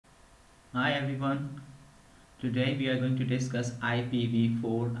Hi everyone. Today we are going to discuss IPv4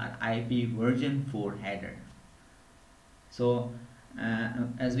 or IP version 4 header. So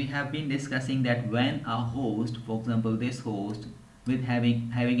as we have been discussing that when a host, for example this host with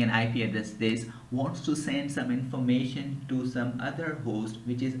having an IP address this wants to send some information to some other host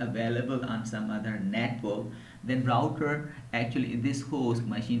which is available on some other network, then router actually this host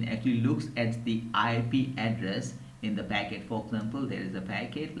machine actually looks at the IP address in the packet. For example, there is a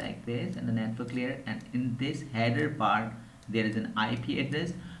packet like this and the network layer, and in this header part there is an IP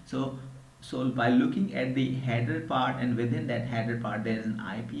address. So by looking at the header part, and within that header part there is an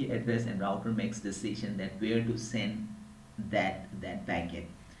IP address, and router makes decision that where to send that packet.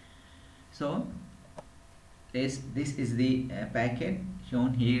 So this is the packet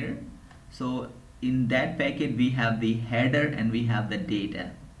shown here. So in that packet we have the header and we have the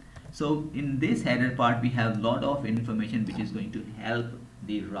data. So in this header part we have lot of information which is going to help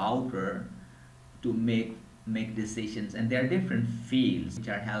the router to make decisions, and there are different fields which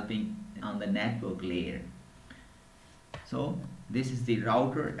are helping on the network layer. So this is the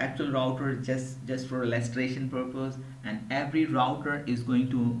router, actual router, just for illustration purpose, and every router is going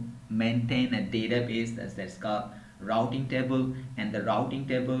to maintain a database that's called routing table, and the routing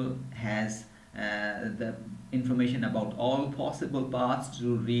table has the information about all possible paths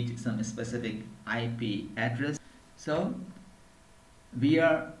to reach some specific IP address. So we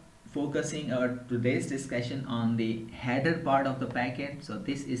are focusing our today's discussion on the header part of the packet. So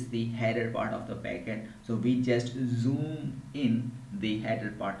this is the header part of the packet. So we just zoom in the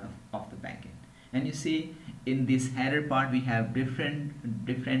header part of the packet, and you see in this header part we have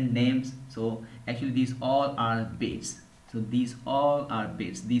different names. So actually these all are bits. So these all are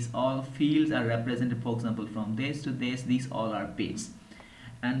bits. These all fields are represented, for example from this to this, these all are bits.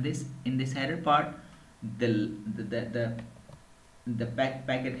 And this in this header part, the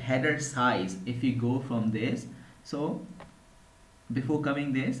packet header size, if we go from this, so before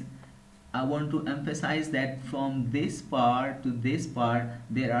coming this I want to emphasize that from this part to this part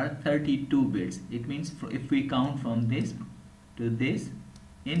there are 32 bits. It means if we count from this to this,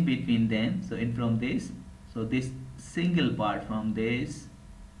 in between them, so in from this, so this single part from this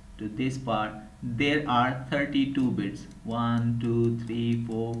to this part there are 32 bits. 1 2 3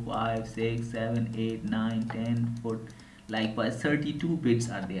 4 5 6 7 8 9 10 14, likewise 32 bits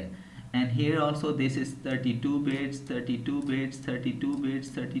are there. And here also this is 32 bits, 32 bits, 32 bits,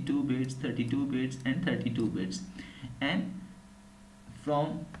 32 bits, 32 bits, and 32 bits. And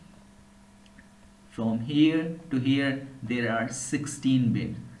from here to here there are 16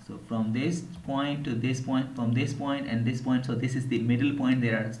 bits. So from this point to this point, from this point and this point, so this is the middle point,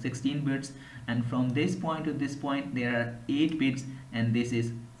 there are 16 bits, and from this point to this point there are 8 bits, and this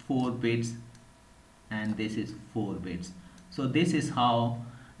is 4 bits, and this is 4 bits. So this is how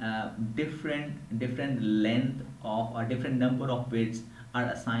different length of or different number of bits are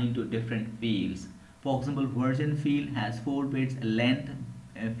assigned to different fields. For example, version field has 4 bits, length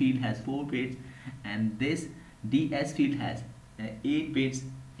field has 4 bits, and this DS field has 8 bits.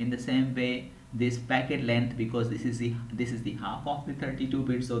 In the same way, this packet length, because this is the half of the 32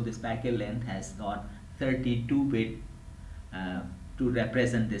 bits, so this packet length has got 32 bit to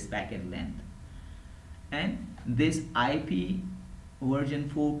represent this packet length. And this IP version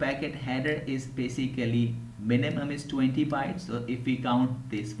 4 packet header is basically minimum is 20 bytes. So if we count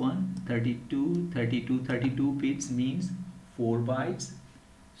this one, 32 bits means 4 bytes.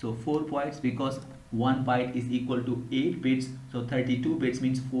 So 4 bytes, because 1 byte is equal to 8 bits, so 32 bits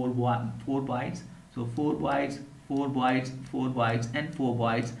means 4 bytes. So 4 bytes, 4 bytes, 4 bytes, and 4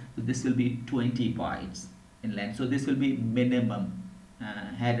 bytes. So this will be 20 bytes in length. So this will be minimum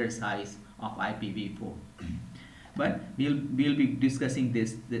header size of IPv4. But we'll be discussing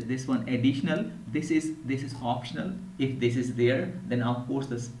this one additional. This is optional. If this is there, then of course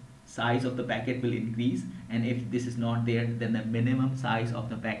the size of the packet will increase, and if this is not there, then the minimum size of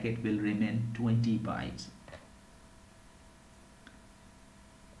the packet will remain 20 bytes.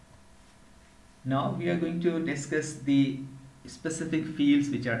 Now we are going to discuss the specific fields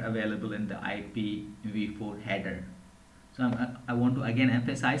which are available in the IPv4 header. So I want to again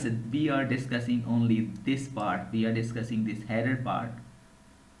emphasize that we are discussing only this part. We are discussing this header part.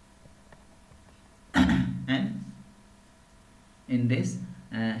 And in this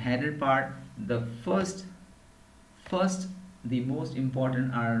header part, the the most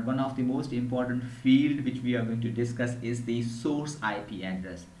important, or one of the most important field which we are going to discuss is the source IP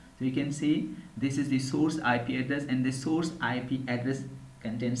address. So you can see this is the source IP address, and the source IP address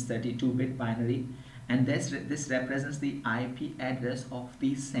contains 32-bit binary, and this represents the IP address of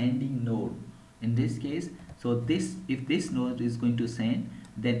the sending node in this case. So this, if this node is going to send,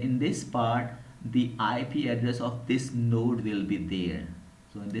 then in this part the IP address of this node will be there.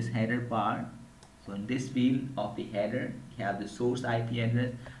 So in this header part, so in this field of the header, we have the source IP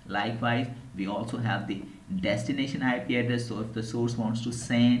address. Likewise, we also have the destination IP address. So if the source wants to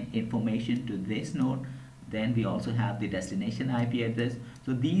send information to this node, then we also have the destination IP address.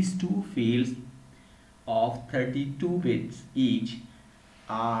 So these two fields of 32 bits each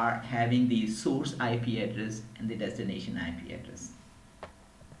are having the source IP address and the destination IP address.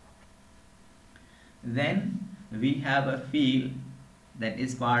 Then we have a field that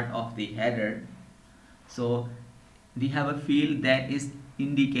is part of the header. So we have a field that is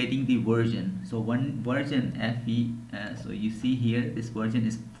indicating the version. So one version FE, so you see here this version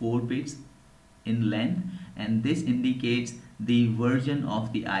is 4 bits in length, and this indicates the version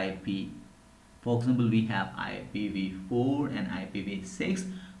of the IP. For example, we have IPv4 and IPv6.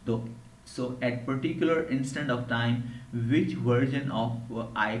 So at particular instant of time, which version of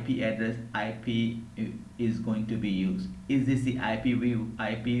IP address IP is going to be used? Is this the IP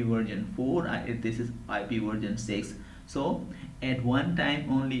version 4? This is IP version 6. So at one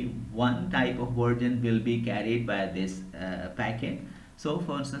time only one type of version will be carried by this packet. So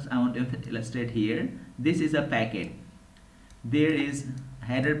for instance, I want to illustrate here. This is a packet. There is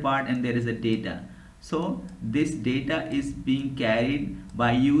header part and there is a data. So this data is being carried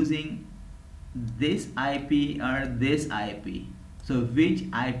by using this IP or this IP. So which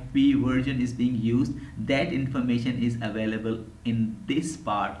IP version is being used, that information is available in this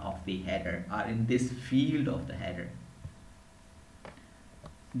part of the header or in this field of the header.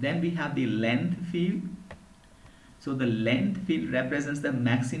 Then we have the length field. So the length field represents the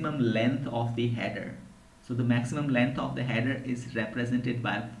maximum length of the header. So the maximum length of the header is represented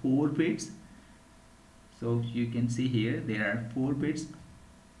by 4 bits. So you can see here there are 4 bits,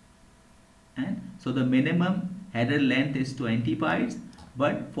 and so the minimum header length is 20 bytes,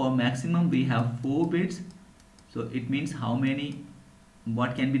 but for maximum we have 4 bits. So it means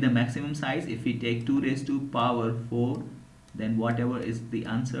what can be the maximum size? If we take 2 raised to power 4, then whatever is the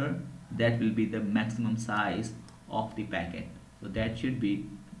answer, that will be the maximum size of the packet. So that should be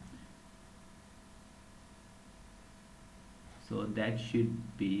 2